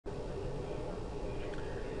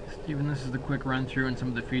Steven, this is the quick run through and some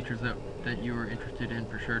of the features that you were interested in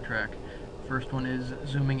for Suretrak. First one is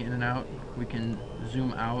zooming in and out. We can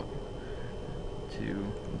zoom out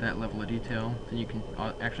to that level of detail. Then you can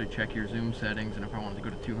actually check your zoom settings, and if I wanted to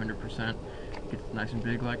go to 200%, it gets nice and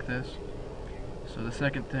big like this. So the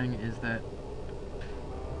second thing is that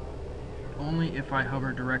only if I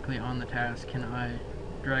hover directly on the task can I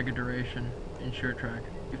drag a duration in Suretrak.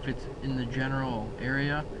 If it's in the general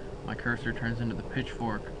area, my cursor turns into the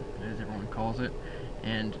pitchfork, as everyone calls it,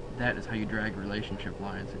 and that is how you drag relationship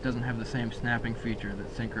lines. It doesn't have the same snapping feature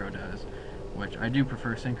that Synchro does, which I do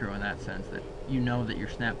prefer Synchro in that sense, that you know that you're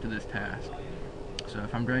snapped to this task. So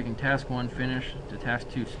if I'm dragging task 1 finish to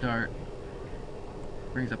task 2 start,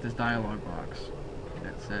 it brings up this dialog box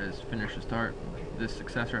that says finish to start this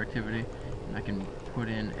successor activity, and I can put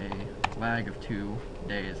in a lag of 2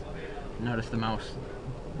 days. Notice the mouse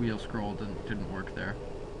wheel scroll didn't work there.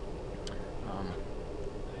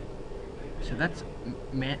 So that's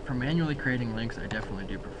for manually creating links. I definitely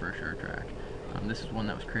do prefer Suretrak. This is one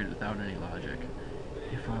that was created without any logic.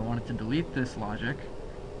 If I wanted to delete this logic,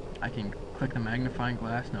 I can click the magnifying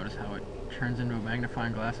glass. Notice how it turns into a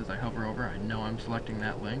magnifying glass as I hover over. I know I'm selecting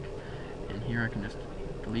that link, and here I can just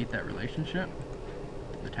delete that relationship.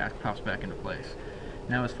 The task pops back into place.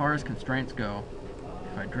 Now, as far as constraints go,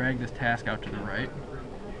 if I drag this task out to the right,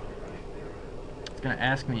 it's going to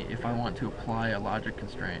ask me if I want to apply a logic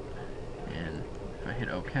constraint. And if I hit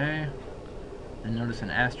OK, then notice an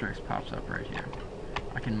asterisk pops up right here.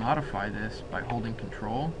 I can modify this by holding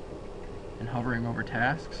Control and hovering over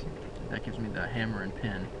tasks. That gives me the hammer and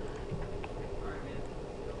pin.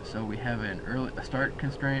 So we have a start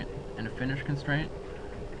constraint and a finish constraint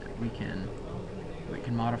that we can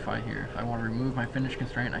modify here. If I want to remove my finish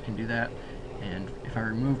constraint, I can do that. And if I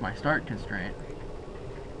remove my start constraint,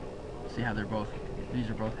 see how these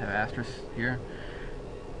both have asterisks here.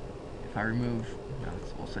 If I remove,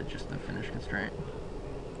 we'll set just the finish constraint.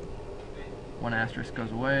 One asterisk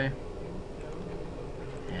goes away,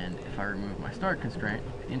 and if I remove my start constraint,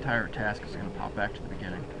 the entire task is going to pop back to the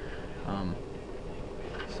beginning.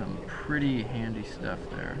 Some pretty handy stuff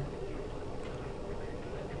there.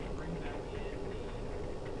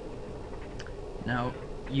 Now,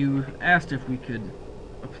 you asked if we could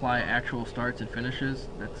apply actual starts and finishes.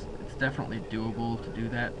 It's definitely doable to do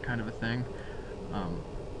that kind of a thing.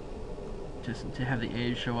 Just to have the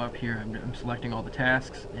age show up here, I'm selecting all the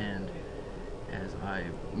tasks, and as I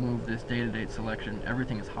move this date selection,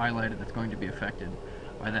 everything is highlighted that's going to be affected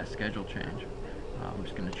by that schedule change. I'm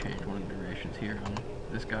just going to change one of the durations here on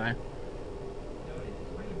this guy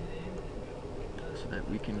so that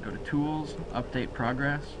we can go to Tools, Update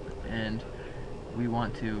Progress, and we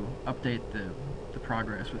want to update the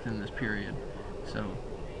progress within this period. So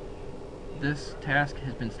this task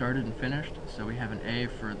has been started and finished, so we have an A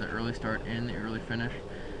for the early start and the early finish.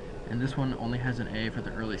 And this one only has an A for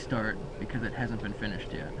the early start because it hasn't been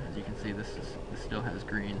finished yet. As you can see, this still has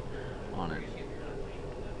green on it.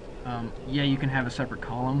 Yeah, you can have a separate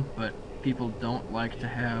column, but people don't like to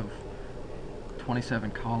have 27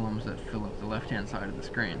 columns that fill up the left-hand side of the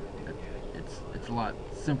screen. It's a lot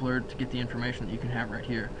simpler to get the information that you can have right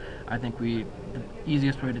here. I think the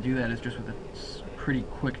easiest way to do that is just with a pretty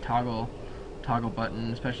quick toggle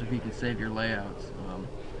button, especially if you can save your layouts.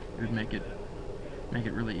 It would make it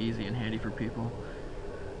really easy and handy for people.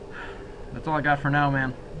 That's all I got for now,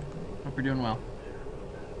 man. Hope you're doing well.